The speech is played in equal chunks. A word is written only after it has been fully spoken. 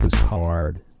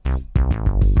hard,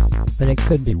 but it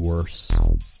could be worse.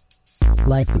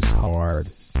 Life is hard,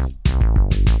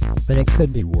 but it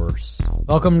could be worse.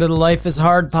 Welcome to the Life is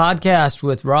Hard podcast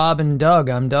with Rob and Doug.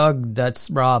 I'm Doug.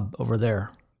 That's Rob over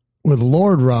there. With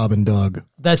Lord Rob and Doug.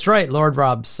 That's right, Lord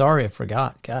Rob. Sorry, I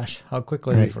forgot. Gosh, how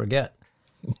quickly we forget.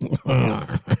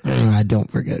 I don't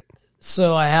forget.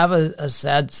 So I have a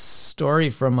sad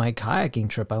story from my kayaking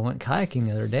trip. I went kayaking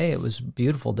the other day. It was a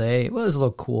beautiful day. It was a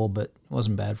little cool, but it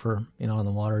wasn't bad for, on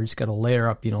the water. You just got to layer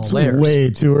up, It's layers.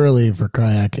 way too early for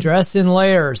kayaking. Dress in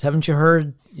layers. Haven't you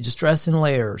heard? You just dress in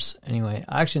layers. Anyway,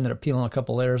 I actually ended up peeling a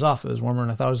couple layers off. It was warmer than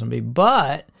I thought it was going to be.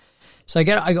 But, so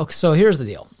here's the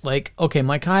deal.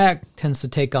 My kayak tends to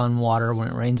take on water when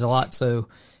it rains a lot. So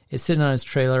it's sitting on its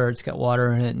trailer. It's got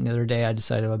water in it. And the other day I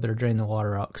decided I better drain the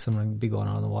water out because I'm going to be going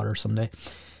out on the water someday.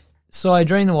 So I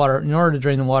drained the water. In order to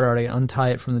drain the water out, I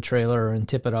untie it from the trailer and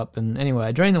tip it up. And anyway,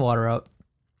 I drained the water out.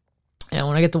 And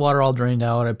when I get the water all drained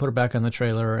out, I put it back on the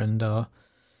trailer. And I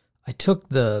took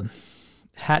the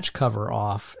hatch cover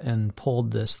off and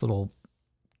pulled this little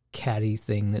caddy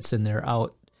thing that's in there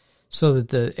out so that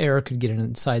the air could get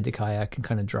inside the kayak and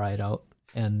kind of dry it out.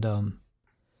 And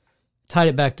tied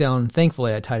it back down.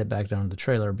 Thankfully, I tied it back down to the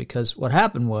trailer because what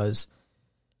happened was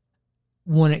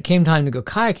when it came time to go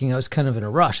kayaking, I was kind of in a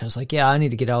rush. I was like, I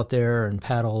need to get out there and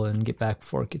paddle and get back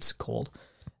before it gets cold.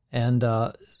 And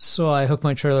so I hooked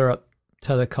my trailer up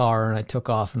to the car and I took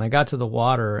off and I got to the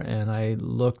water and I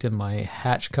looked and my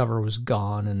hatch cover was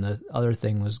gone and the other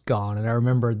thing was gone. And I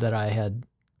remembered that I had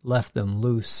left them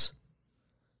loose.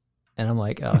 And I'm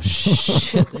like, oh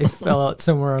shit, they fell out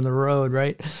somewhere on the road,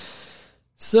 right?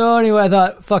 So anyway, I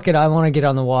thought, fuck it, I want to get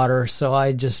on the water. So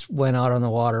I just went out on the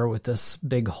water with this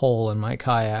big hole in my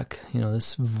kayak,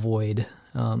 this void,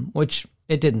 which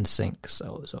it didn't sink,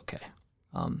 so it was okay.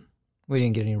 We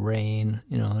didn't get any rain,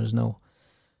 there's no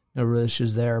real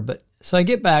issues there. But so I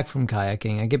get back from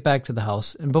kayaking, I get back to the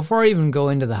house, and before I even go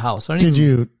into the house, did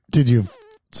you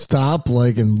stop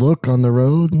and look on the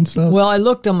road and stuff? Well, I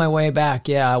looked on my way back.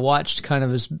 Yeah, I watched kind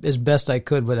of as best I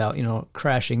could without,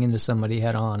 crashing into somebody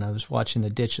head on. I was watching the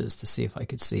ditches to see if I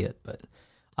could see it, but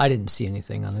I didn't see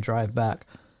anything on the drive back.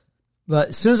 But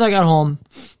as soon as I got home,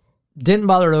 didn't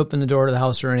bother to open the door to the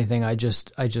house or anything. I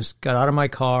just got out of my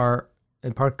car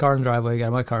and parked the car in the driveway, got out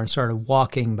of my car and started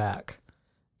walking back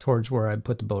towards where I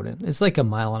put the boat in. It's like 1.5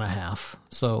 miles.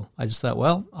 So I just thought,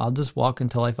 well, I'll just walk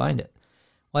until I find it.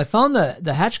 Well, I found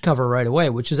the hatch cover right away,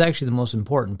 which is actually the most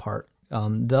important part.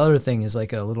 The other thing is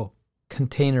like a little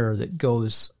container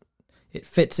that it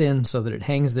fits in so that it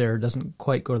hangs there. It doesn't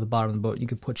quite go to the bottom of the boat. You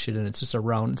could put shit in. It's just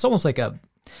it's almost like a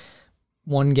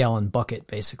 1-gallon bucket,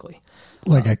 basically.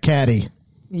 Like a caddy.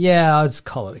 Yeah, let's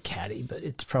call it a caddy, but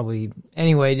it's probably,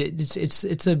 anyway,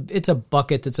 it's a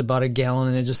bucket that's about 1 gallon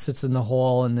and it just sits in the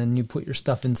hole and then you put your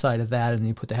stuff inside of that and then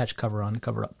you put the hatch cover on and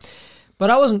cover up. But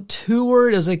I wasn't too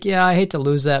worried. I was like, I hate to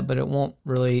lose that, but it won't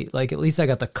really, at least I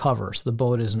got the cover, so the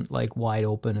boat isn't, wide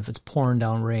open. If it's pouring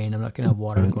down rain, I'm not going to have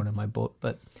water going in my boat.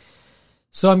 But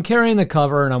so I'm carrying the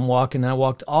cover, and I'm walking, and I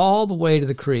walked all the way to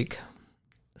the creek.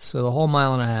 So the whole 1.5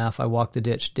 miles, I walked the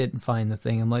ditch, didn't find the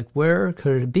thing. I'm like, where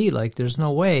could it be? There's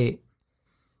no way.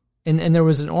 And there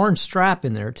was an orange strap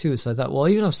in there, too. So I thought, well,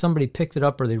 even if somebody picked it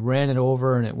up or they ran it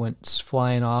over and it went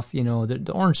flying off,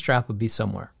 the orange strap would be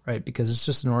somewhere, right? Because it's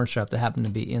just an orange strap that happened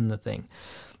to be in the thing.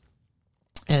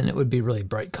 And it would be really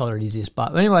bright colored, easy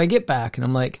spot. But anyway, I get back and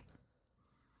I'm like,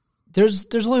 there's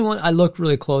only one. I looked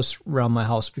really close around my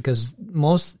house because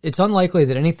it's unlikely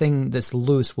that anything that's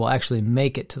loose will actually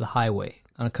make it to the highway.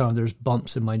 On account of there's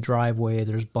bumps in my driveway,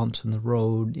 there's bumps in the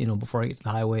road, before I get to the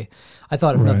highway. I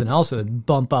thought if nothing else, it would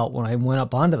bump out when I went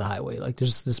up onto the highway.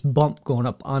 There's this bump going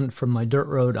up from my dirt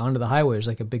road onto the highway. There's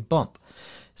a big bump.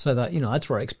 So I thought, that's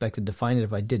where I expected to find it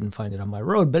if I didn't find it on my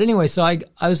road. But anyway, so I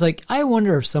was like, I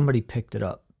wonder if somebody picked it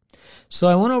up. So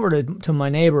I went over to my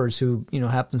neighbors who,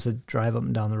 happens to drive up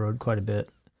and down the road quite a bit.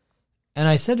 And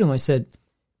I said to him,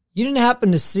 you didn't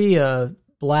happen to see a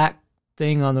black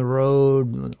thing on the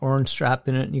road with an orange strap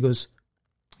in it? And he goes,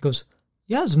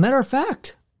 yeah, as a matter of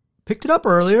fact, picked it up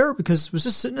earlier because it was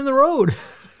just sitting in the road.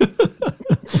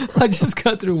 I just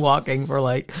got through walking for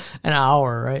an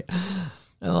hour, right?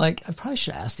 And I probably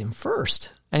should have asked him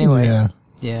first. Anyway,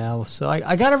 yeah. So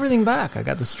I got everything back. I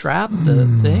got the strap, the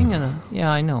thing, and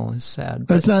I know it's sad.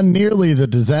 That's not nearly the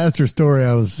disaster story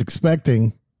I was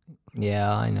expecting.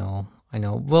 Yeah, I know.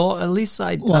 Well, at least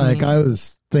I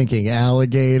was thinking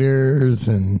alligators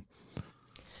and,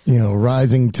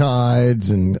 rising tides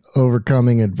and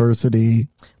overcoming adversity.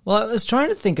 Well, I was trying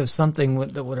to think of something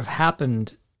that would have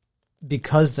happened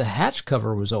because the hatch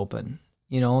cover was open.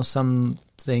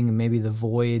 Something, maybe the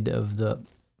void of the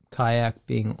kayak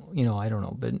being, I don't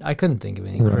know, but I couldn't think of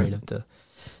anything creative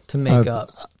to make up.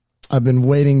 I've been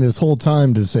waiting this whole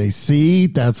time to say, see,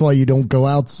 that's why you don't go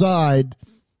outside.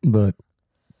 But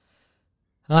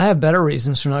I have better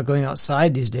reasons for not going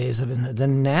outside these days. I mean, the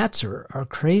gnats are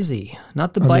crazy.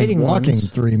 Not the biting walking ones.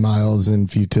 3 miles in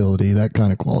futility, that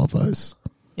kind of qualifies.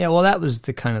 Yeah, well, that was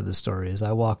the kind of the story. Is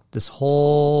I walked this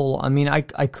whole. I mean, I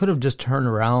could have just turned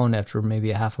around after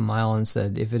maybe a half a mile and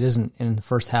said, if it isn't in the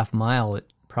first half mile,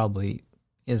 it probably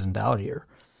isn't out here.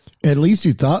 At least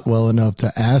you thought well enough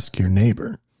to ask your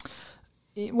neighbor.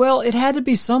 Well, it had to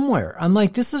be somewhere. I'm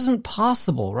like, this isn't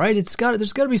possible, right? There's got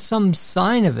to be some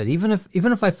sign of it, even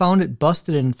if I found it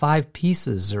busted in 5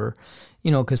 pieces, or,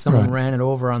 because someone ran it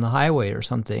over on the highway or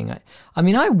something. I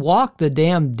mean, I walked the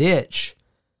damn ditch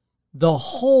the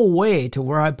whole way to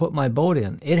where I put my boat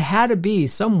in. It had to be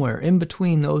somewhere in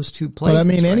between those 2 places.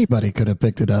 But I mean, anybody could have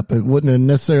picked it up. It wouldn't have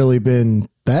necessarily been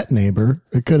that neighbor.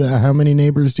 It could have. How many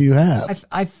neighbors do you have?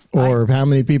 Or how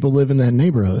many people live in that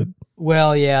neighborhood?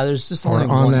 Well, yeah, there's just only on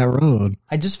one. That road.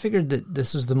 I just figured that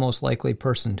this is the most likely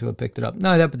person to have picked it up.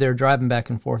 Not that, but they were driving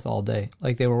back and forth all day,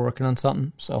 like they were working on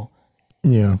something. So,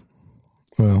 yeah.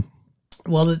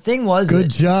 Well, the thing was,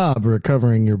 good job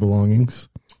recovering your belongings.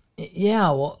 Yeah,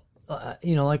 well,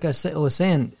 like I was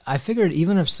saying, I figured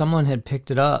even if someone had picked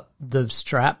it up, the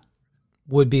strap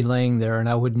would be laying there, and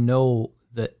I would know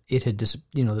that it had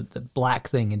that the black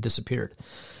thing had disappeared.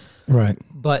 Right.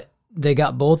 But they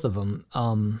got both of them.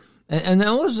 And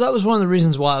that was one of the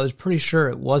reasons why I was pretty sure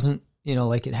it wasn't,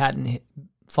 like it hadn't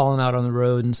fallen out on the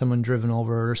road and someone driven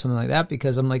over it or something like that,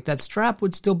 because I'm like, that strap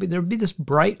would still be, there'd be this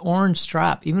bright orange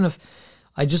strap, even if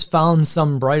I just found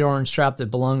some bright orange strap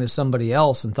that belonged to somebody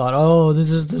else and thought, oh, this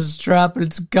is the strap and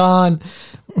it's gone.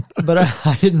 But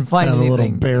I didn't find anything. A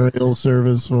little burial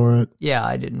service for it. Yeah,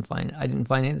 I didn't find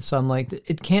anything. So I'm like,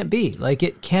 it can't be. Like,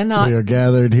 it cannot. We are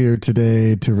gathered here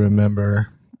today to remember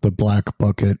the black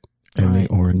bucket and the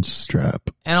orange strap.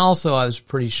 And also, I was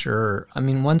pretty sure, I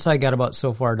mean, once I got about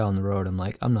so far down the road, I'm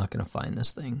like, I'm not going to find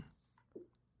this thing.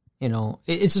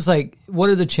 It's just like, what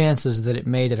are the chances that it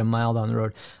made it a mile down the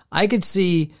road? I could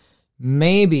see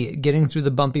maybe getting through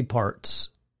the bumpy parts,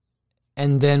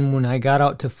 and then when I got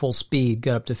out to full speed,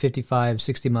 got up to 55,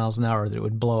 60 miles an hour, that it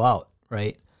would blow out,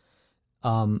 right?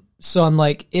 So I'm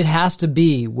like, it has to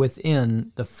be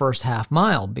within the first half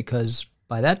mile, because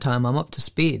by that time I'm up to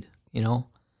speed,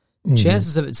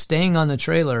 Chances of it staying on the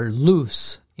trailer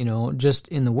loose, just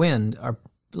in the wind, are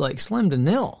like slim to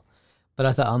nil. But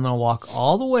I thought, I'm going to walk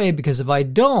all the way, because if I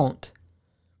don't,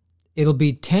 it'll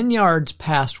be 10 yards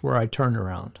past where I turned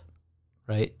around,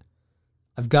 right?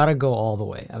 I've got to go all the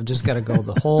way. I've just got to go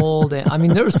the whole day. I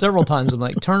mean, there were several times I'm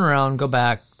like, turn around, go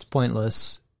back. It's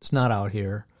pointless. It's not out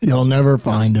here. You'll never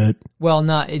find it. Well,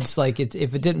 it's like,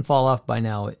 if it didn't fall off by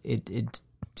now, it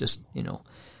just,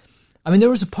 I mean, there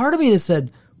was a part of me that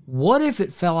said, what if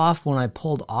it fell off when I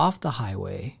pulled off the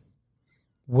highway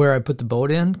where I put the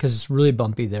boat in? Because it's really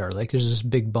bumpy there. Like, there's this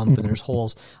big bump and there's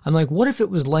holes. I'm like, what if it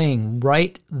was laying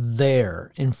right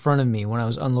there in front of me when I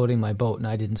was unloading my boat and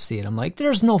I didn't see it? I'm like,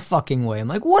 there's no fucking way. I'm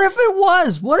like, what if it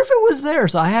was? What if it was there?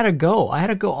 So I had to go.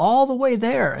 All the way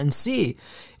there and see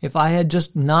if I had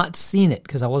just not seen it,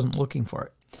 because I wasn't looking for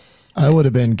it. I would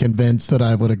have been convinced that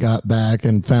I would have got back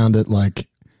and found it like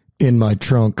in my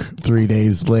trunk 3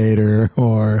 days later,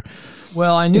 or.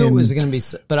 Well, I knew it was going to be,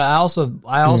 but I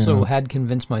also had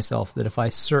convinced myself that if I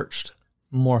searched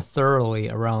more thoroughly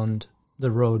around the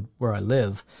road where I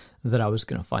live, that I was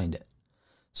going to find it.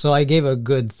 So I gave a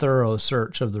good, thorough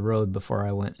search of the road before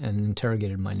I went and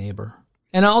interrogated my neighbor.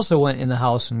 And I also went in the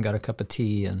house and got a cup of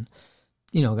tea and,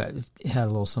 had a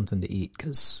little something to eat,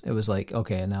 because it was like,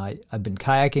 okay, now I've been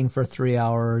kayaking for 3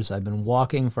 hours. I've been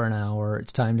walking for an hour.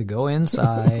 It's time to go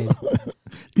inside.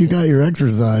 You got your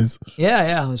exercise.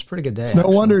 Yeah, it was a pretty good day. It's no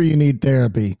wonder you need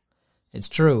therapy. It's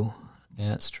true.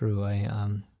 Yeah, it's true. I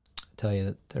tell you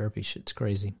that therapy shit's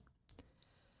crazy.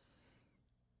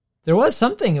 There was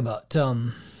something about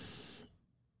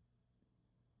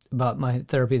my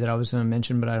therapy that I was going to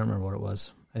mention, but I don't remember what it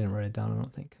was. I didn't write it down, I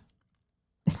don't think.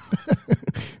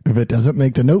 If it doesn't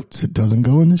make the notes, it doesn't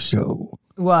go in the show.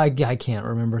 Well, I can't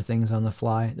remember things on the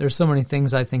fly. There's so many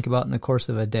things I think about in the course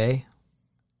of a day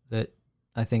that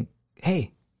I think,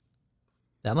 hey,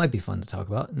 that might be fun to talk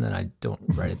about, and then I don't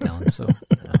write it down.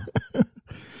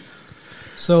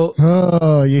 So,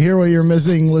 oh, you hear what you're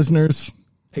missing, listeners?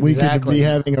 Exactly. We could be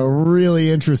having a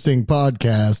really interesting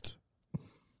podcast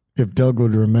if Doug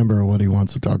would remember what he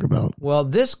wants to talk about. Well,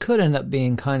 this could end up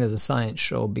being kind of the science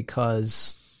show,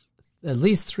 because at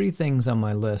least 3 things on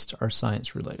my list are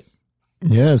science related.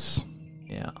 Yes.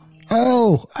 Yeah.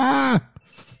 Oh,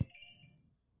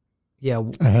 Yeah,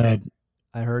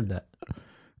 I heard that.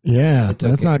 Yeah,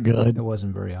 that's not good. It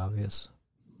wasn't very obvious.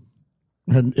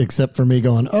 Except for me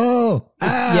going, Yeah,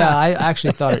 I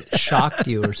actually thought it shocked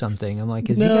you or something. I'm like,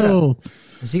 has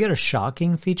he got a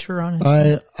shocking feature on his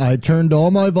phone? I turned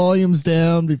all my volumes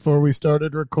down before we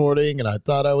started recording, and I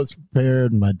thought I was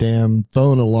prepared. My damn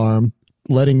phone alarm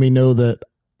letting me know that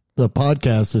the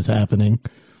podcast is happening.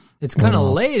 It's kind of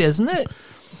late, isn't it?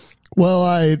 Well,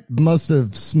 I must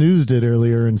have snoozed it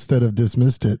earlier instead of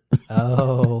dismissed it.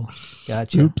 Oh,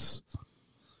 gotcha. Oops.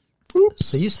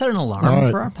 So you set an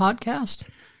alarm for our podcast?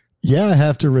 Yeah, I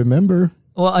have to remember.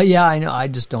 Well, yeah, I know. I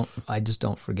just don't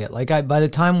forget. Like by the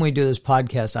time we do this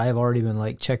podcast, I have already been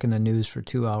like checking the news for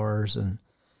 2 hours and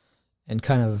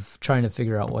kind of trying to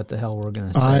figure out what the hell we're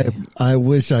going to say. I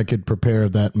wish I could prepare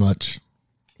that much.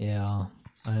 Yeah,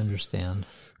 I understand.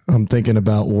 I'm thinking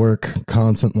about work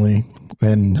constantly,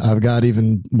 and I've got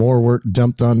even more work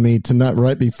dumped on me tonight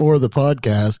right before the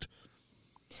podcast.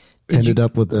 Ended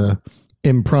up with a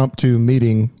impromptu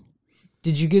meeting.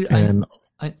 Did you get?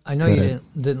 I know you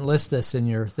didn't list this in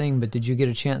your thing, but did you get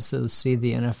a chance to see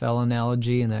the NFL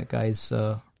analogy and that guy's?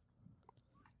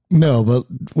 No, but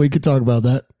we could talk about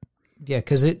that. Yeah,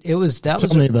 because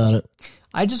Tell me about it.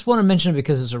 I just want to mention it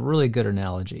because it's a really good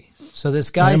analogy. So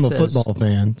this guy I'm a football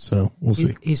fan, so we'll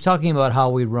see. He's talking about how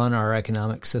we run our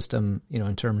economic system,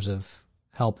 in terms of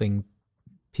helping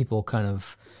people kind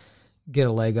of get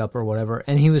a leg up or whatever.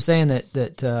 And he was saying that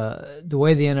the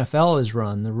way the NFL is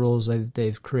run, the rules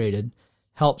they've created,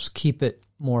 helps keep it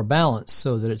more balanced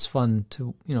so that it's fun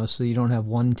to, so you don't have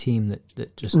one team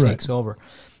that just takes over.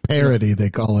 Parity, they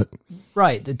call it.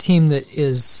 Right. The team that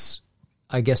is,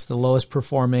 I guess, the lowest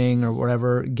performing or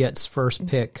whatever gets first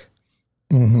pick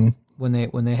when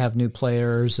they have new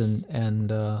players and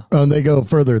they go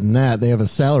further than that. They have a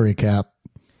salary cap.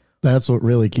 That's what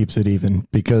really keeps it even,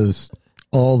 because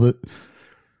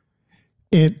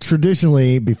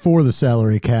traditionally before the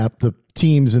salary cap, the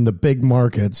teams in the big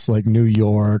markets like New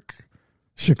York,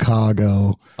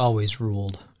 Chicago always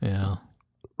ruled. Yeah.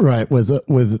 Right. With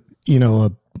a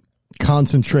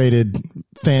concentrated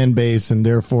fan base and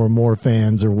therefore more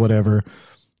fans or whatever,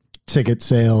 ticket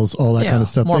sales, all that kind of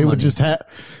stuff.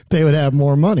 They would have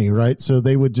more money, right? So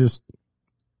they would just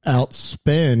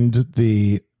outspend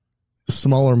the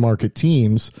smaller market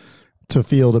teams to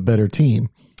field a better team.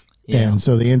 Yeah. And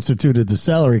so they instituted the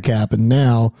salary cap, and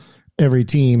now every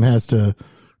team has to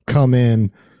come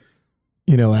in,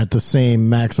 at the same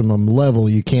maximum level.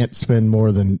 You can't spend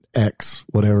more than X,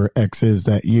 whatever X is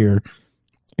that year.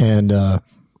 And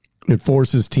it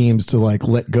forces teams to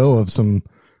let go of some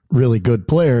really good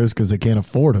players because they can't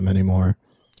afford them anymore.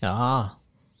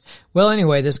 Well,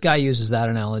 anyway, this guy uses that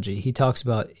analogy. He talks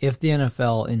about if the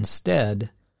NFL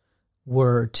instead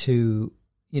were to,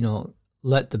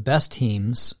 let the best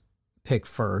teams pick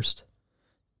first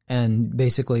and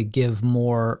basically give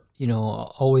more,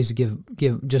 always give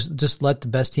just let the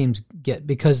best teams get,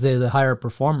 because they're the higher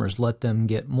performers, let them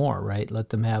get more, right? Let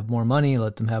them have more money,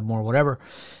 let them have more whatever.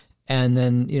 And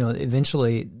then,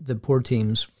 eventually the poor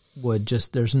teams would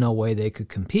there's no way they could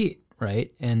compete,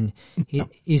 right? And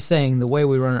he's saying the way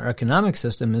we run our economic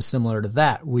system is similar to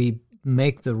that. We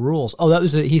make the rules.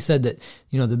 He said that,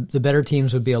 the better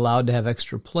teams would be allowed to have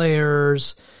extra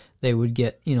players. They would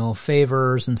get,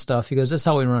 favors and stuff. He goes, that's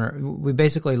how we run we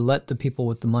basically let the people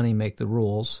with the money make the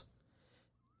rules.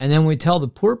 And then we tell the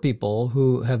poor people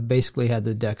who have basically had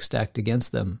the deck stacked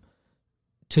against them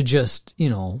to just,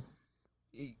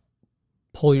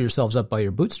 pull yourselves up by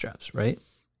your bootstraps, right?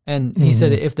 And he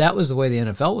said if that was the way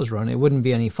the NFL was run, it wouldn't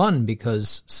be any fun,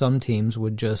 because some teams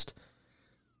would just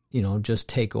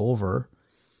take over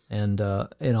and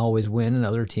always win, and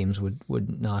other teams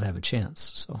would not have a chance.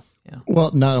 So, yeah.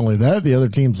 Well, not only that, the other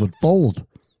teams would fold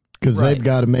because they've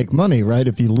got to make money, right?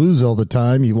 If you lose all the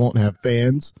time, you won't have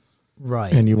fans.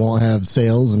 Right. And you won't have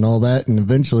sales and all that. And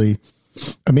eventually,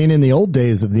 in the old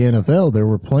days of the NFL, there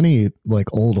were plenty,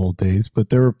 old days, but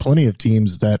there were plenty of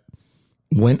teams that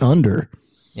went under.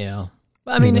 Yeah.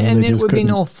 And it would be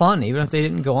no fun. Even if they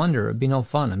didn't go under, it'd be no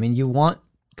fun. You want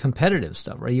competitive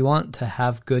stuff, right? You want to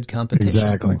have good competition.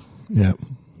 Exactly. Yeah.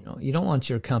 You don't want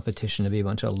your competition to be a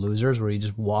bunch of losers where you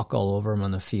just walk all over them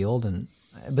on the field.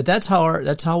 But that's how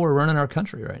we're running our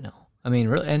country right now.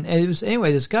 Really, and it was,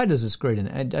 anyway, this guy does this great,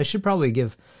 and I should probably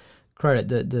give credit.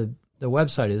 The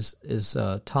website is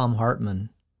Thom Hartmann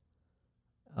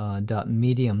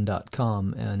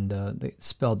 .medium.com, and they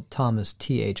spelled Thomas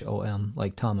Thom,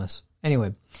 like Thomas.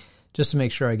 Anyway, just to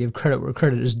make sure I give credit where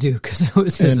credit is due, because it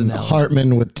was his analogy.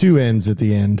 Hartman with two N's at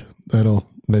the end. That'll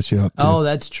mess you up too. Oh,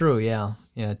 that's true. Yeah.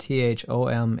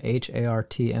 ThomHartmann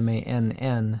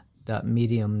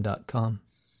 .medium.com.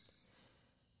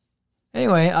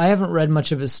 Anyway, I haven't read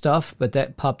much of his stuff, but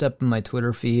that popped up in my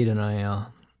Twitter feed, and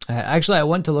I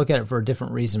went to look at it for a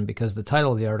different reason, because the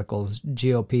title of the article is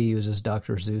GOP uses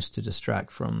Dr. Seuss to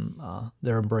distract from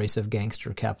their embrace of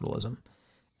gangster capitalism.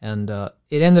 And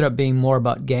it ended up being more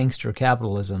about gangster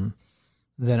capitalism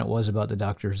than it was about the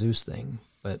Dr. Seuss thing.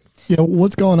 But yeah,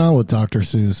 what's going on with Dr.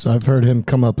 Seuss? I've heard him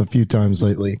come up a few times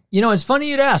lately. You know, it's funny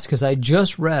you'd ask, because I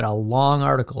just read a long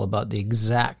article about the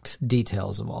exact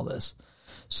details of all this.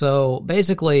 So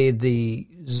basically, the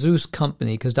Seuss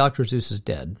company, because Dr. Seuss is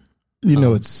dead. You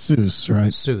know, it's Seuss,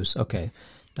 right? Seuss, okay.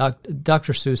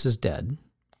 Dr. Seuss is dead.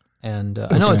 And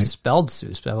I know it's spelled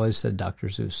Seuss, but I've always said Dr.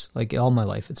 Seuss. Like, all my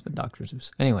life, it's been Dr.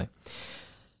 Seuss. Anyway.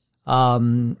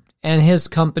 And his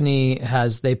company they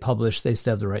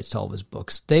still have the rights to all of his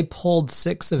books. They pulled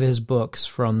 6 of his books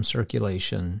from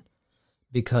circulation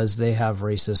because they have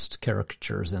racist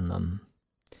caricatures in them.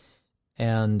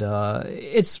 And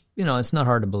it's not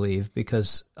hard to believe,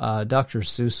 because Dr.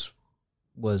 Seuss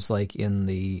was like in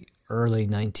the early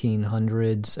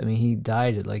 1900s. I mean, he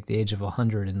died at like the age of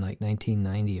 100 in like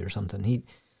 1990 or something.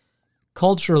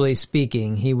 Culturally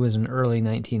speaking, he was an early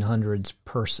 1900s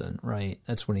person, right?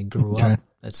 That's when he grew up.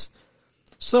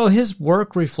 So his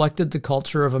work reflected the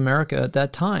culture of America at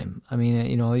that time. I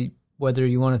mean, whether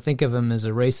you want to think of him as a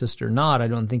racist or not, I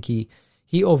don't think he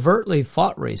overtly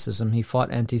fought racism. He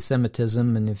fought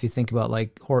anti-Semitism, and if you think about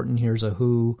like Horton Hears a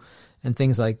Who and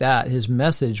things like that, his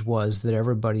message was that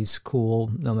everybody's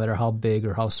cool, no matter how big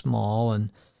or how small, and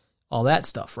all that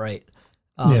stuff, right?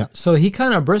 So he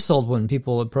kind of bristled when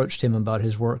people approached him about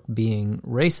his work being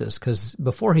racist, because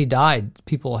before he died,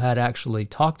 people had actually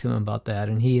talked to him about that,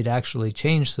 and he had actually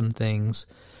changed some things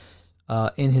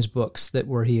in his books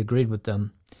where he agreed with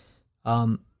them.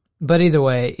 But either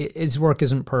way, his work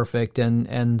isn't perfect,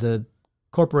 and the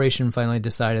corporation finally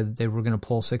decided that they were going to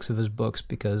pull 6 of his books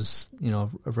because,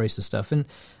 of racist stuff. And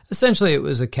essentially it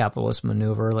was a capitalist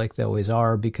maneuver, like they always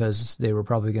are, because they were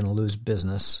probably going to lose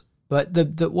business. But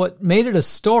what made it a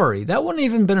story, that wouldn't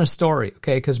even been a story,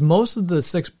 okay? Because most of the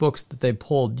 6 books that they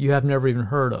pulled, you have never even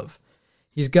heard of.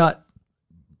 He's got,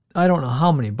 I don't know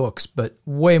how many books, but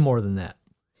way more than that.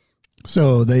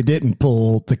 So they didn't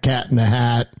pull The Cat in the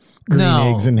Hat, Green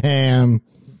Eggs and Ham.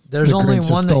 There's only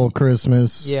one that stole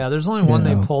Christmas. Yeah, there's only one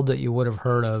they pulled that you would have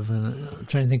heard of, and I'm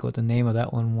trying to think what the name of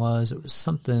that one was. It was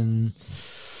something.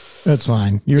 That's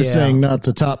fine. You're saying not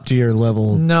the top tier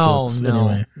level. No, books, no,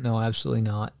 anyway. no, absolutely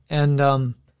not.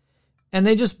 And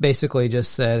they just basically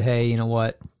just said, hey, you know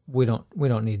what? We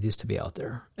don't need these to be out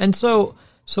there. And so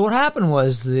what happened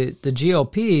was the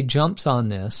GOP jumps on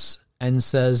this and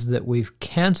says that we've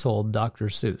canceled Dr.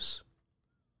 Seuss.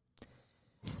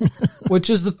 Which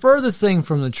is the furthest thing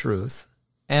from the truth.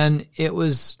 And it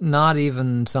was not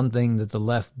even something that the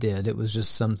left did. It was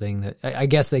just something that I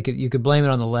guess you could blame it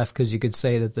on the left, because you could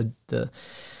say that the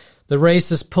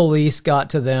racist police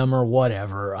got to them or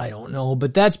whatever. I don't know.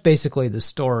 But that's basically the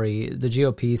story. The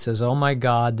GOP says, oh my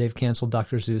God, they've canceled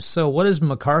Dr. Seuss. So what does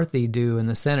McCarthy do in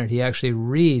the Senate? He actually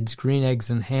reads Green Eggs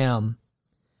and Ham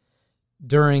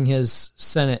during his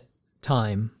Senate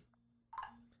time.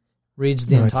 Reads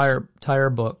the entire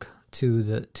book to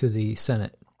the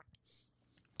Senate.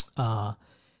 I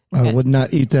would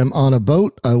not eat them on a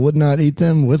boat. I would not eat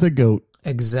them with a goat.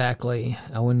 Exactly.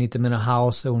 I wouldn't eat them in a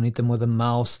house. I wouldn't eat them with a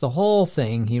mouse. The whole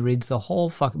thing. He reads the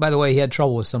whole fuck. By the way, he had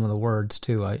trouble with some of the words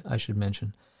too. I should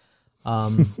mention.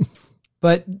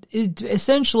 But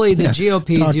essentially, the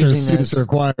GOP is using this.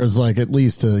 Requires like at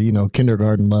least a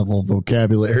kindergarten level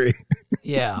vocabulary.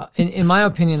 Yeah, in my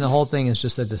opinion, the whole thing is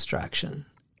just a distraction.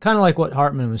 Kind of like what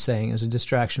Hartman was saying, it was a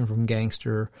distraction from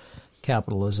gangster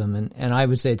capitalism, and I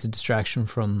would say it's a distraction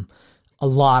from a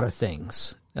lot of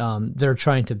things. They're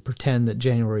trying to pretend that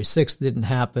January 6th didn't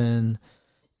happen.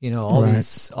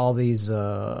 All these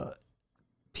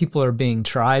people are being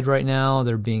tried right now.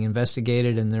 They're being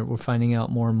investigated, and we're finding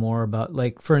out more and more about,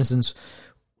 like, for instance,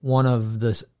 one of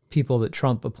the people that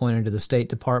Trump appointed to the State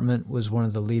Department was one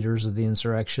of the leaders of the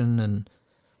insurrection,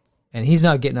 and he's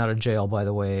not getting out of jail, by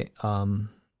the way.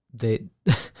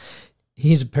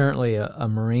 He's apparently a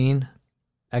Marine,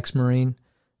 ex-Marine,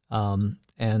 and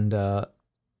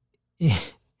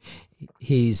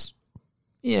he's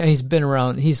been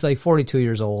around. He's like 42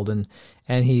 years old, and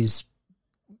he's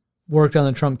worked on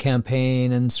the Trump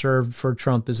campaign and served for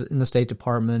Trump in the State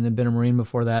Department and been a Marine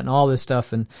before that and all this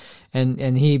stuff, and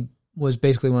he was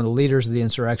basically one of the leaders of the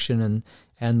insurrection,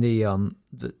 and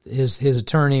his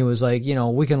attorney was like,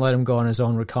 we can let him go on his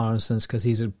own reconnaissance because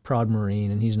he's a proud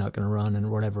Marine and he's not going to run and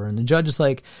whatever. And the judge is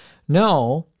like,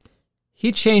 no,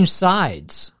 he changed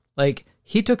sides. Like,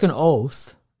 he took an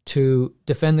oath to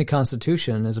defend the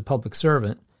Constitution as a public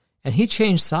servant, And he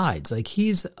changed sides. Like,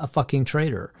 he's a fucking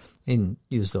traitor. He didn't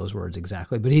use those words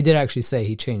exactly, but he did actually say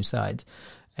he changed sides.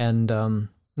 And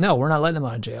no, we're not letting him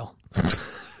out of jail.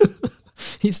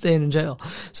 He's staying in jail.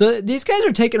 So these guys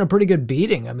are taking a pretty good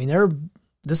beating. I mean,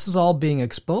 this is all being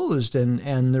exposed,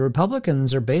 and the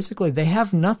Republicans are basically, they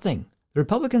have nothing. The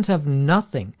Republicans have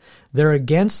nothing. They're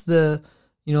against the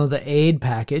aid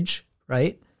package,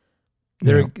 right?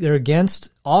 They're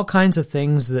against all kinds of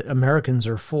things that Americans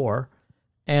are for.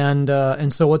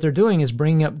 And so what they're doing is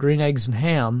bringing up Green Eggs and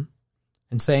Ham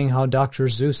and saying how Dr.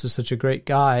 Seuss is such a great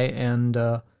guy, and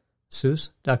Dr. Seuss.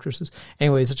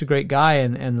 Anyway, he's such a great guy,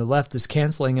 and the left is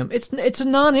canceling him. It's a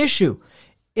non-issue.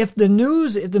 If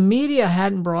the media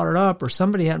hadn't brought it up, or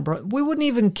somebody hadn't brought it, we wouldn't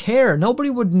even care. Nobody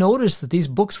would notice that these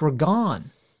books were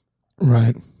gone.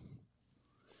 Right.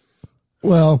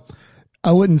 Well,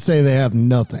 I wouldn't say they have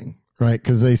nothing, right?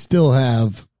 Because they still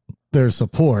have their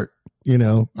support.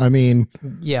 I mean,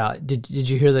 yeah. Did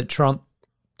you hear that Trump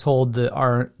told the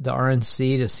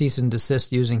RNC to cease and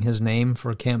desist using his name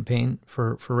for campaign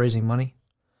for raising money?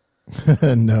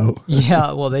 No.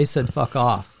 Yeah. Well, they said fuck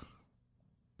off.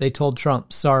 They told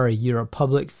Trump, "Sorry, you're a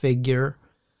public figure.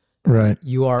 Right.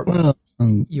 You are. Well,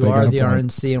 you are the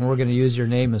RNC, and we're going to use your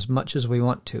name as much as we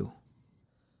want to."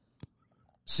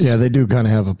 Yeah, they do kind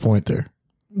of have a point there.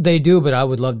 They do, but I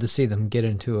would love to see them get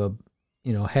into a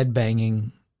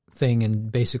headbanging thing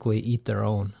and basically eat their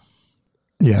own.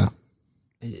 Yeah.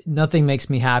 Nothing makes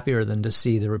me happier than to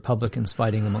see the Republicans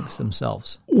fighting amongst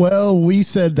themselves. Well, we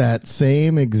said that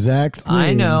same exact thing.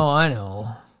 I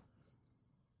know.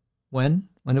 When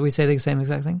did we say the same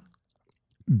exact thing?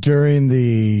 During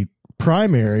the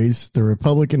primaries, the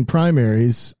Republican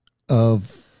primaries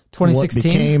of 2016? what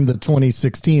became the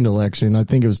 2016 election. I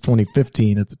think it was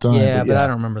 2015 at the time. Yeah, but I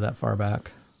don't remember that far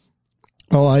back.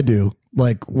 Oh, I do.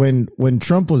 Like when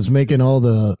Trump was making all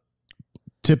the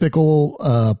typical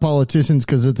politicians,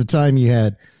 because at the time you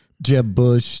had Jeb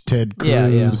Bush, Ted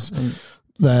Cruz,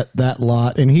 that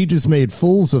lot, and he just made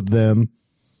fools of them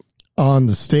on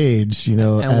the stage,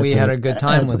 and we had a good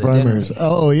time with it, didn't we?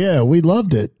 Oh yeah, we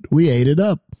loved it. We ate it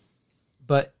up.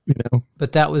 But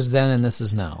but that was then, and this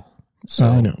is now. So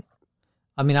I know.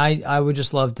 I mean, I would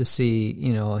just love to see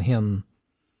him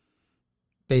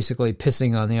basically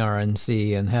pissing on the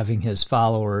RNC and having his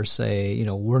followers say,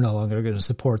 we're no longer going to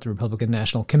support the Republican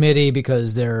National Committee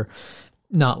because they're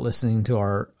not listening to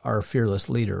our fearless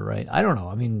leader, right? I don't know.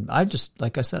 I mean,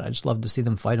 like I said, I just love to see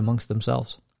them fight amongst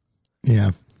themselves.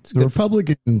 Yeah. The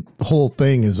Republican whole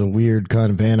thing is a weird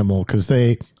kind of animal because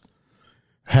they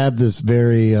have this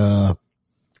very,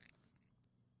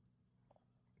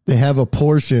 they have a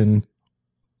portion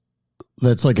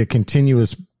that's like a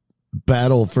continuous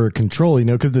battle for control,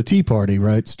 because the Tea Party,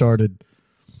 right, started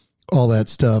all that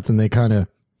stuff, and they kind of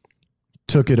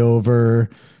took it over,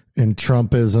 and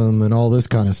Trumpism and all this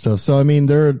kind of stuff. So I mean,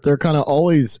 they're kind of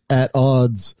always at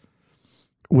odds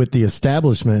with the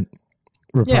establishment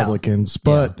Republicans,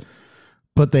 but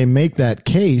they make that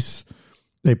case.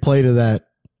 They play to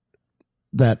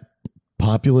that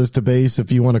populist base,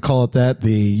 if you want to call it that,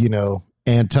 the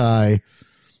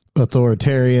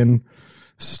anti-authoritarian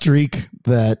streak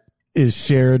that is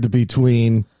shared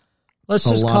between. Let's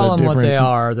just call them what they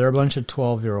are. They're a bunch of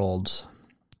 12-year-olds.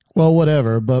 Well,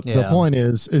 whatever. But the point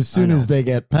is, as soon as they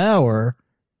get power,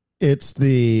 it's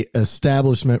the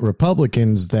establishment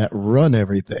Republicans that run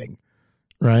everything,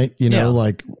 right?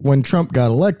 Like when Trump got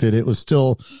elected, it was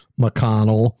still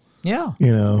McConnell. Yeah.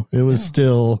 It was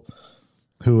still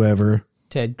whoever.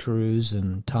 Ted Cruz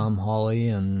and Tom Hawley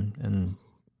and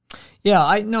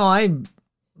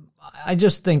I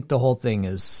just think the whole thing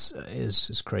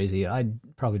is crazy. I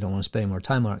probably don't want to spend more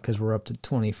time on it because we're up to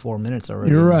 24 minutes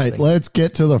already. You're right. Let's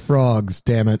get to the frogs,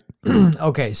 damn it.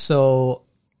 Okay, so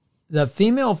the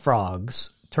female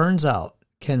frogs, turns out,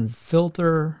 can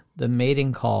filter the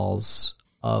mating calls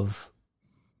of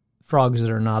frogs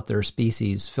that are not their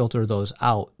species, filter those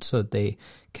out so that they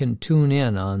can tune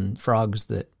in on frogs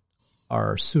that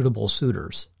are suitable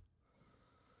suitors.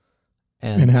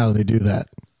 And how do they do that?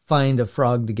 Find a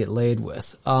frog to get laid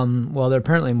with. Well, they're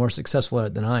apparently more successful at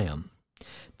it than I am.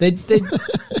 They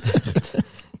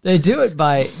they do it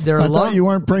by their. I thought you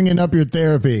weren't bringing up your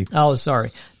therapy. Oh,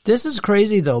 sorry. This is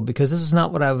crazy though, because this is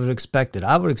not what I would have expected.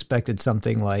 I would have expected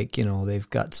something like they've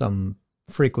got some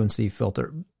frequency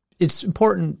filter. It's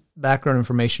important background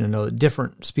information to know that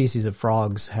different species of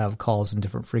frogs have calls in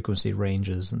different frequency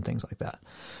ranges and things like that.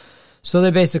 So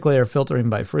they basically are filtering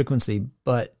by frequency,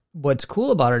 but what's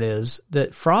cool about it is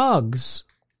that frogs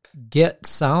get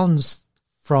sounds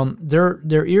from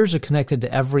their ears are connected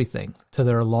to everything, to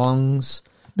their lungs.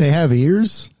 They have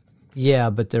ears? Yeah,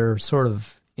 but they're sort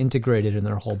of integrated in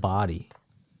their whole body.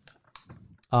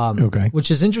 Okay.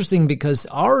 Which is interesting because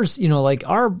ours, like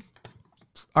our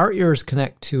ears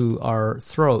connect to our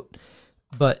throat,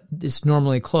 but it's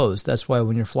normally closed. That's why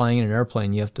when you're flying in an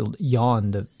airplane, you have to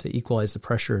yawn to equalize the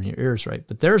pressure in your ears, right?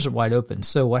 But theirs are wide open.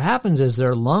 So what happens is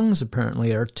their lungs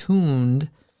apparently are tuned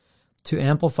to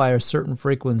amplify a certain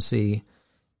frequency,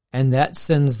 and that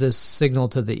sends this signal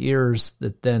to the ears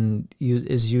that then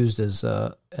is used as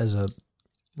a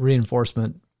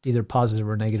reinforcement, either positive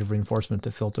or negative reinforcement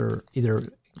to filter, either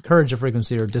encourage a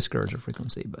frequency or discourage a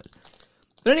frequency. But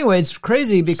anyway, it's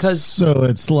crazy because... So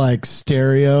it's like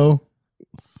stereo,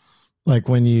 like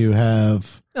when you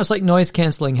have... It's like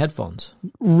noise-canceling headphones.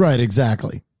 Right,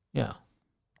 exactly. Yeah.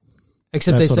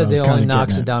 Except That's they said what I they was only kinda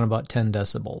knocks getting it at. down about 10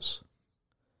 decibels.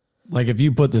 Like if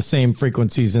you put the same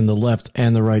frequencies in the left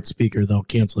and the right speaker, they'll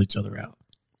cancel each other out.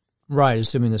 Right,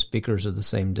 assuming the speakers are the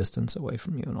same distance away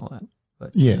from you and all that.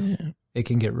 But Yeah. it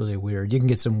can get really weird. You can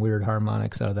get some weird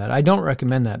harmonics out of that. I don't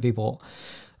recommend that. People,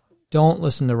 don't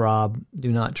listen to Rob.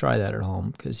 Do not try that at home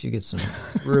because you get some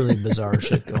really bizarre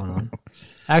shit going on.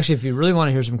 Actually, if you really want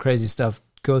to hear some crazy stuff,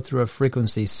 go through a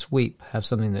frequency sweep. Have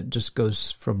something that just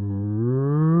goes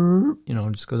from,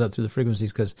 just goes up through the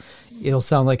frequencies because it'll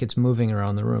sound like it's moving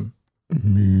around the room.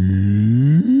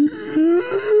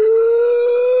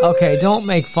 Okay, don't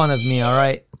make fun of me, all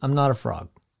right? I'm not a frog.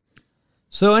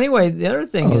 So anyway, the other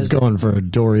thing I was going for a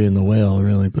Dory and the Whale,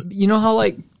 really. But you know how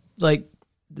like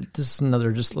this is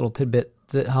another just little tidbit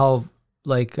that how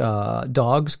like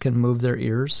dogs can move their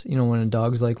ears. When a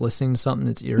dog's like listening to something,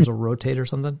 its ears will rotate or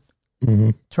something. Mm-hmm.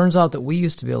 Turns out that we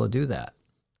used to be able to do that,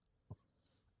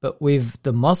 but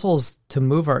the muscles to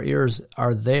move our ears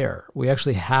are there. We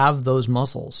actually have those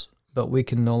muscles, but we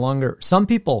can no longer. Some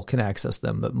people can access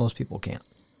them, but most people can't.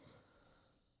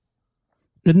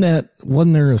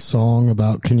 wasn't there a song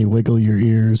about can you wiggle your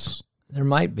ears? There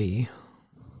might be.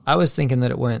 I was thinking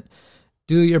that it went,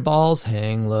 do your balls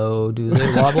hang low? Do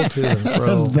they wobble to and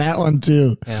fro? That one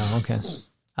too. Yeah, okay.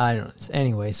 I don't know.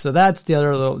 Anyway, so that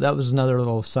was another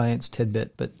little science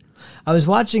tidbit. But I was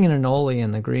watching an Anole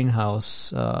in the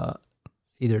greenhouse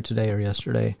either today or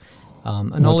yesterday.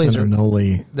 Anoles What's an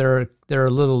Anole? They're a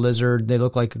little lizard. They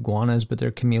look like iguanas, but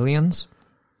they're chameleons.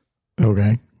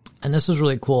 Okay. And this was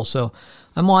really cool. So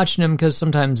I'm watching them because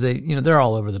sometimes they're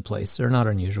all over the place. They're not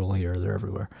unusual here. They're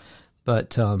everywhere.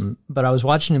 But I was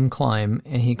watching him climb,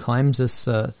 and he climbs this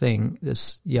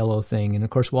this yellow thing. And, of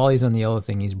course, while he's on the yellow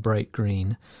thing, he's bright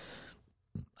green.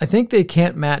 I think they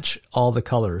can't match all the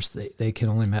colors. They can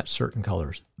only match certain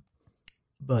colors.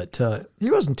 But he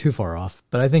wasn't too far off.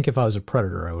 But I think if I was a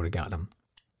predator, I would have gotten him.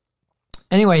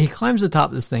 Anyway, he climbs the top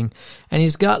of this thing, and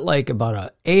he's got like about an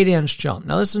 8-inch jump.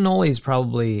 Now, this Anole's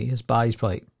his body's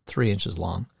probably 3 inches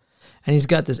long. And he's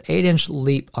got this 8-inch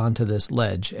leap onto this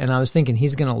ledge. And I was thinking,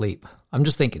 he's going to leap. I'm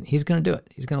just thinking, he's going to do it.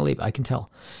 He's going to leap. I can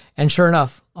tell. And sure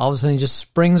enough, all of a sudden he just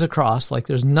springs across like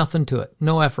there's nothing to it.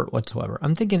 No effort whatsoever.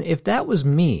 I'm thinking, if that was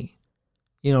me,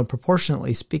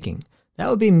 proportionately speaking, that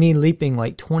would be me leaping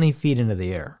like 20 feet into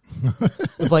the air.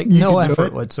 With like no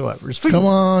effort whatsoever. Just Come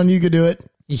on, you could do it.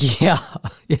 Yeah.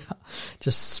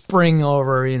 Just spring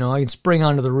over, I can spring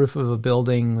onto the roof of a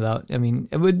building without,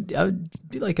 it would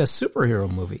be like a superhero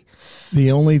movie.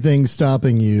 The only thing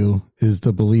stopping you is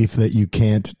the belief that you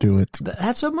can't do it.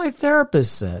 That's what my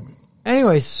therapist said.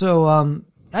 Anyway, so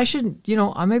I should,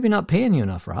 I'm maybe not paying you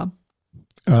enough, Rob.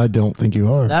 I don't think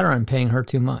you are. That or I'm paying her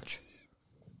too much.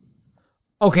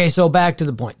 Okay, so back to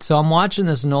the point. So I'm watching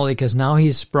this Anole because now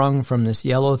he's sprung from this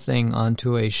yellow thing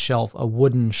onto a shelf, a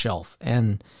wooden shelf,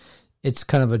 and it's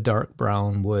kind of a dark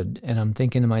brown wood. And I'm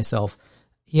thinking to myself,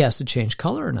 he has to change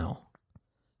color now.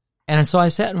 And so I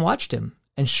sat and watched him.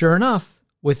 And sure enough,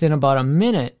 within about a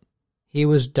minute, he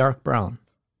was dark brown.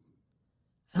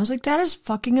 And I was like, that is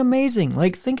fucking amazing.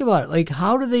 Like, think about it. Like,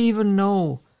 how do they even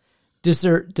know? Do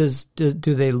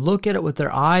they look at it with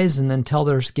their eyes and then tell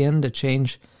their skin to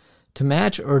change to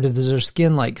match, or does their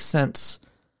skin like sense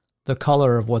the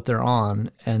color of what they're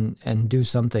on and do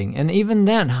something? And even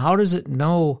then, how does it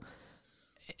know?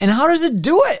 And how does it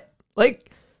do it?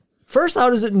 Like, first, how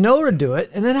does it know to do it?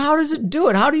 And then how does it do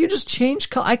it? How do you just change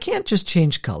color? I can't just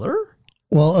change color.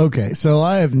 Well, okay. So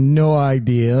I have no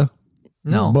idea.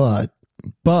 No.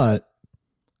 But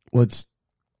let's,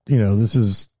 this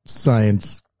is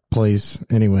science place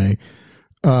anyway.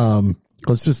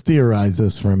 Let's just theorize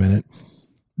this for a minute.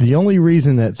 The only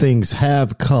reason that things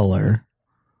have color,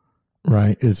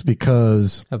 right, is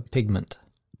because of pigment.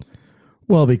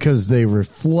 Well, because they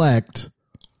reflect.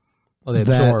 Well, they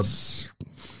absorb.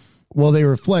 Well, they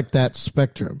reflect that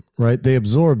spectrum, right? They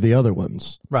absorb the other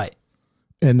ones. Right.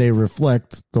 and they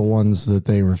reflect the ones that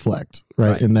they reflect,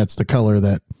 right? And that's the color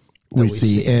that we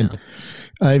see. And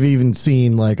I've even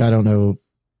seen, like, I don't know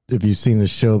if you've seen this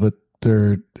show, but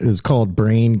there is called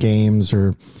Brain Games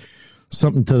or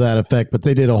something to that effect. But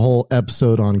they did a whole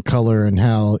episode on color and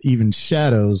how even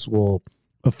shadows will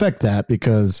affect that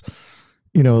because,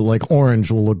 you know, like orange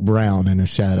will look brown in a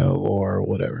shadow or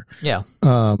whatever. Yeah.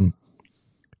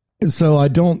 So I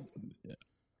don't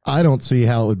see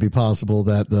how it would be possible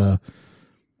that the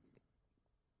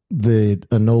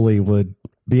Anole would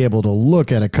be able to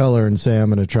look at a color and say, I'm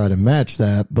going to try to match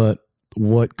that. But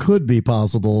what could be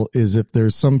possible is if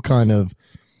there's some kind of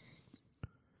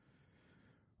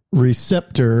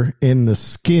receptor in the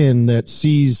skin that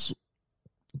sees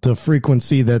the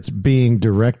frequency that's being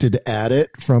directed at it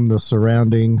from the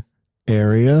surrounding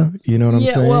area. You know what I'm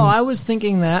saying? Yeah, well, I was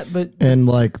thinking that, but... And,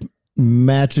 like,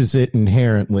 matches it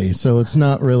inherently. So it's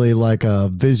not really like a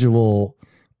visual,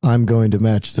 I'm going to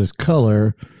match this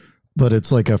color, but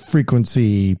it's like a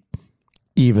frequency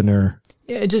evener.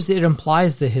 Yeah, it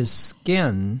implies that his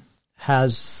skin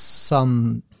has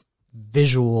some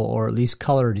visual or at least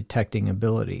color detecting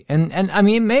ability. And I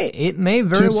mean, it may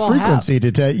very just well frequency have.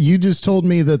 detect. You just told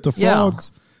me that the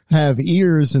frogs have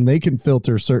ears and they can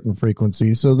filter certain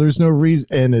frequencies. So there's no reason,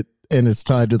 and it's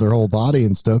tied to their whole body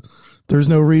and stuff. There's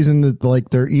no reason that, like,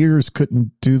 their ears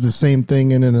couldn't do the same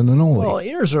thing in an Anole. Well,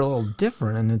 ears are a little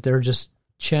different in that they're just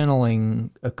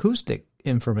channeling acoustic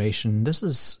information. This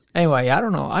is, anyway, I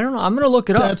don't know. I'm going to look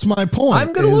it up. That's my point.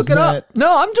 I'm going to look it up.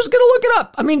 No, I'm just going to look it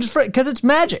up. I mean, just because it's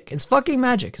magic. It's fucking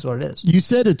magic is what it is. You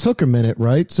said it took a minute,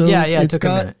 right? So yeah, it took a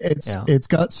minute. It's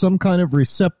got some kind of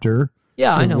receptor.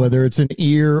 Yeah, I know. Whether it's an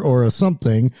ear or a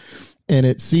something, and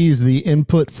it sees the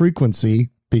input frequency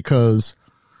because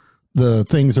the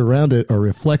things around it are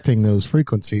reflecting those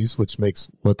frequencies, which makes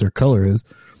what their color is.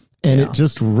 And it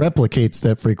just replicates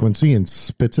that frequency and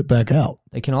spits it back out.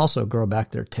 They can also grow back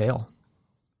their tail.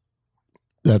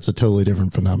 That's a totally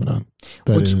different phenomenon.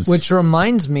 Which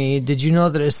reminds me, did you know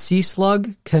that a sea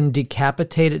slug can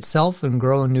decapitate itself and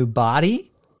grow a new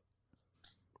body?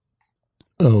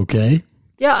 Okay.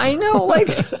 Yeah, I know. Like,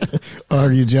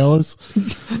 are you jealous?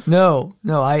 No.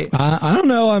 I don't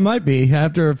know. I might be.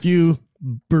 After a few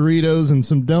burritos and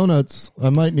some donuts, I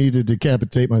might need to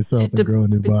decapitate myself and grow a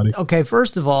new body. Okay,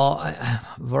 first of all,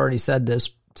 I've already said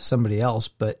this to somebody else,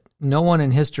 but no one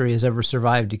in history has ever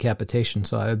survived decapitation,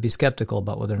 so I would be skeptical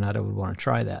about whether or not I would want to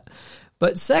try that.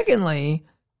 But secondly,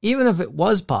 even if it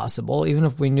was possible, even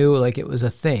if we knew, like, it was a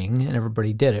thing and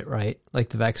everybody did it, right? Like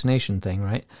the vaccination thing,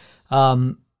 right?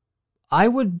 I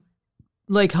would,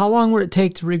 like, how long would it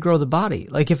take to regrow the body?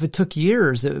 Like, if it took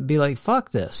years, it would be like,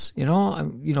 fuck this, you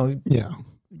know? Yeah.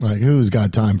 Like, who's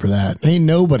got time for that? Ain't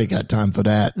nobody got time for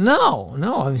that. No.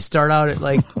 I mean, start out at,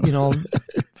 like,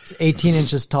 18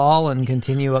 inches tall and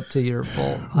continue up to your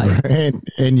full height.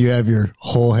 And you have your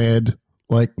whole head,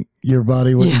 like, your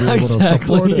body wouldn't be able to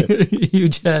support it.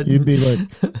 Huge head. You'd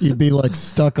be like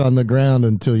stuck on the ground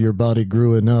until your body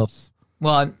grew enough.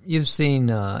 Well, you've seen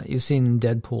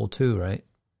Deadpool 2, right?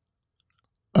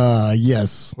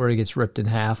 Yes. Where he gets ripped in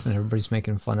half and everybody's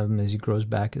making fun of him as he grows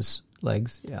back his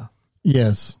legs. Yeah.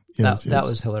 Yes. That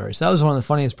was hilarious. That was one of the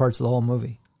funniest parts of the whole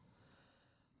movie.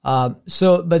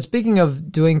 But speaking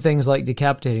of doing things like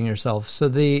decapitating yourself, so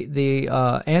the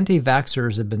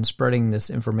anti-vaxxers have been spreading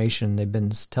this information. They've been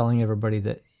telling everybody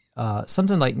that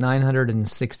something like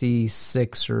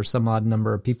 966 or some odd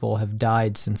number of people have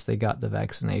died since they got the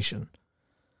vaccination,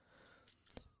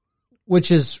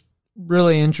 which is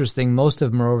really interesting. Most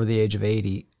of them are over the age of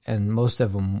 80, and most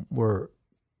of them were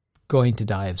going to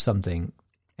die of something,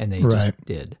 and they just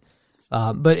did.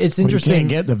 But it's interesting. You can't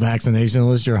get the vaccination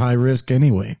unless you're high risk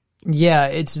anyway. Yeah,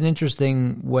 it's an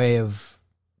interesting way of,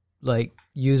 like,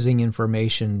 using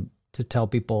information to tell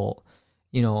people,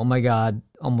 oh my God,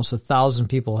 almost 1,000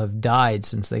 people have died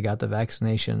since they got the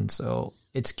vaccination, so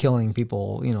it's killing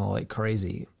people, like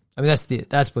crazy. I mean,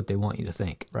 that's what they want you to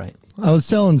think, right? I was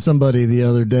telling somebody the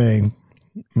other day,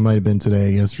 it might have been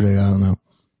today, yesterday, I don't know.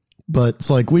 But it's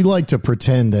like, we like to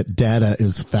pretend that data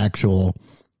is factual,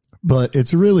 but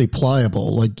it's really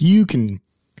pliable. Like, you can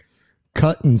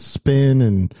cut and spin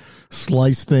and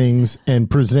slice things and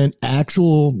present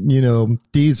actual,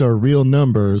 these are real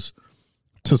numbers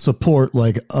to support,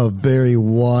 like, a very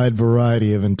wide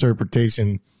variety of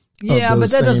interpretation. Yeah,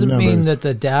 but that doesn't mean that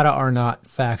the data are not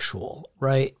factual,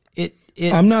 right?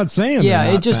 I'm not saying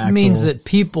it just factual. Means that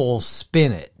people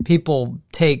spin it. People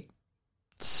take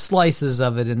slices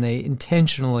of it and they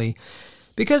intentionally,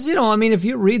 because, if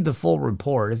you read the full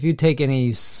report, if you take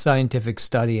any scientific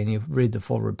study and you read the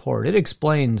full report, it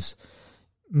explains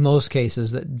most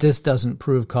cases that this doesn't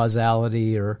prove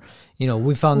causality, or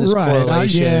we found this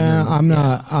correlation. I'm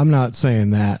not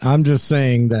saying that. I'm just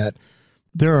saying that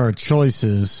there are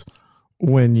choices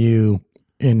when you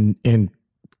when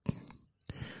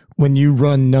you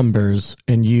run numbers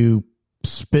and you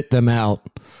spit them out,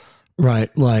 right?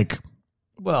 Like,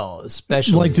 well,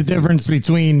 especially like the difference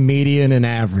between median and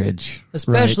average,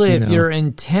 especially right? if your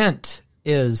intent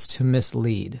is to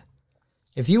mislead.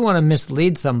 If you want to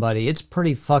mislead somebody, it's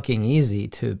pretty fucking easy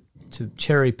to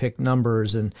cherry pick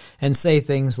numbers and say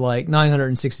things like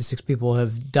 966 people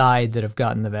have died that have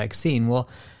gotten the vaccine. Well,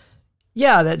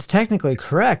 yeah, that's technically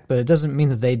correct, but it doesn't mean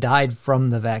that they died from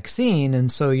the vaccine, and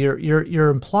so you're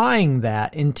implying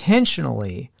that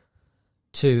intentionally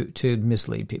to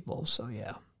mislead people. So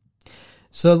yeah.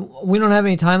 So we don't have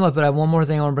any time left, but I have one more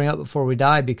thing I want to bring up before we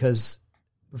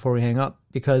hang up,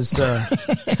 because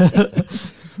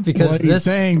what are you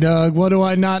saying, Doug? What do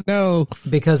I not know?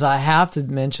 Because I have to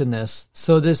mention this.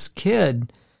 So this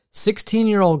kid,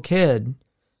 16-year-old kid,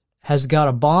 has got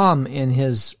a bomb in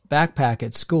his backpack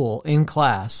at school in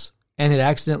class, and it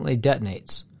accidentally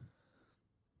detonates.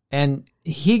 And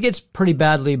he gets pretty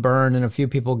badly burned, and a few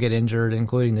people get injured,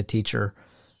 including the teacher.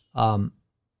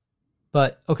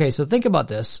 But, okay, so think about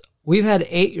this. We've had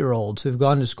 8-year-olds who've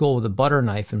gone to school with a butter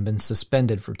knife and been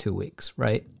suspended for 2 weeks,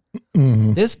 right?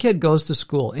 Mm-hmm. This kid goes to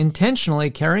school intentionally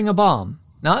carrying a bomb,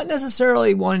 not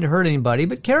necessarily wanting to hurt anybody,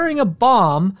 but carrying a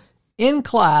bomb in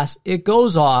class. It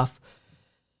goes off.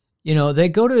 They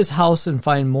go to his house and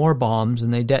find more bombs,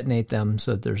 and they detonate them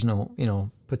so that there's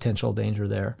no, potential danger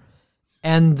there.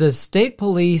 And the state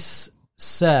police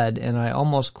said, and I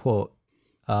almost quote,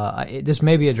 this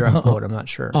may be a direct quote, I'm not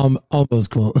sure.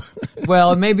 Almost quote.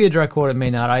 Well, it may be a direct quote, it may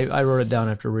not. I wrote it down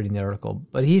after reading the article.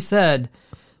 But he said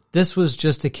this was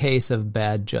just a case of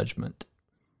bad judgment.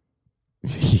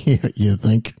 You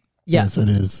think? Yeah. Yes, it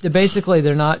is. Basically,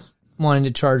 they're not wanting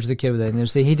to charge the kid with anything. They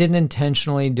say he didn't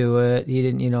intentionally do it. He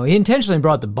didn't, he intentionally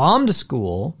brought the bomb to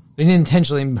school. He didn't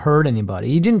intentionally hurt anybody.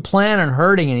 He didn't plan on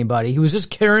hurting anybody. He was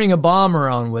just carrying a bomb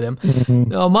around with him.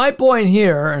 Mm-hmm. Now, my point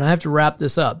here, and I have to wrap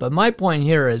this up, but my point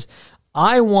here is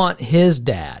I want his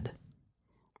dad.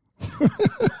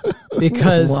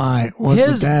 Because why? What's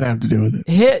his dad have to do with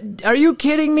it? Are you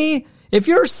kidding me? If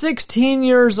you're 16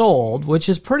 years old, which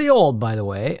is pretty old, by the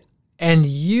way, and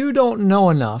you don't know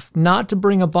enough not to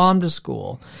bring a bomb to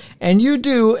school, and you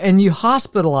do, and you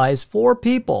hospitalize 4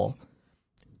 people,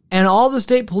 and all the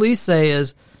state police say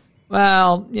is,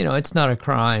 well, it's not a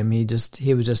crime. He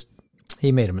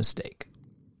made a mistake.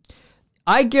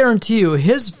 I guarantee you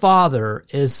his father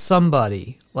is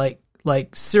somebody,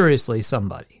 like seriously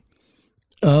somebody.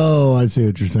 Oh, I see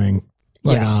what you're saying.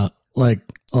 Like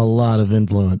a lot of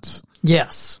influence.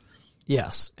 Yes.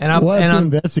 And we'll have to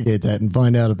investigate that and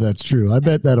find out if that's true. I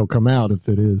bet that'll come out if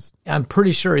it is. I'm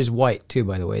pretty sure he's white too,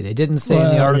 by the way. They didn't say in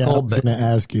the article. Yeah, I was going to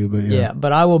ask you, but yeah.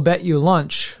 But I will bet you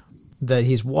lunch that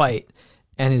he's white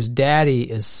and his daddy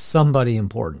is somebody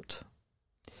important.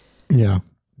 Yeah.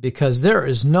 Because there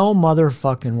is no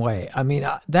motherfucking way. I mean,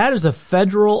 that is a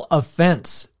federal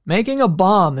offense. Making a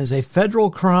bomb is a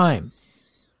federal crime.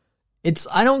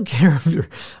 I don't care if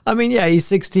he's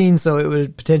 16, so it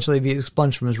would potentially be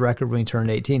expunged from his record when he turned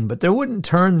 18, but they wouldn't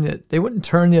turn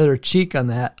the other cheek on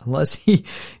that unless he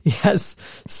has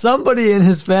somebody in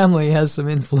his family has some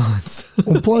influence.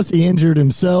 Well, plus he injured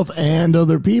himself and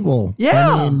other people.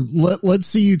 Yeah. Let's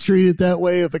see you treat it that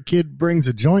way if a kid brings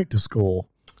a joint to school.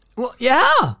 Well, yeah.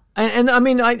 And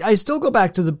I still go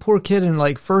back to the poor kid in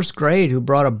like first grade who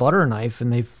brought a butter knife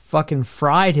and they fucking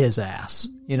fried his ass,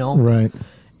 Right.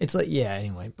 It's like, yeah,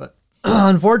 anyway, but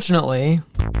unfortunately,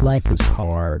 life is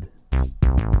hard,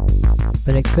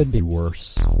 but it could be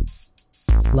worse.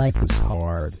 Life is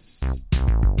hard,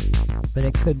 but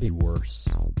it could be worse.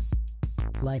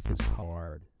 Life is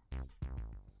hard.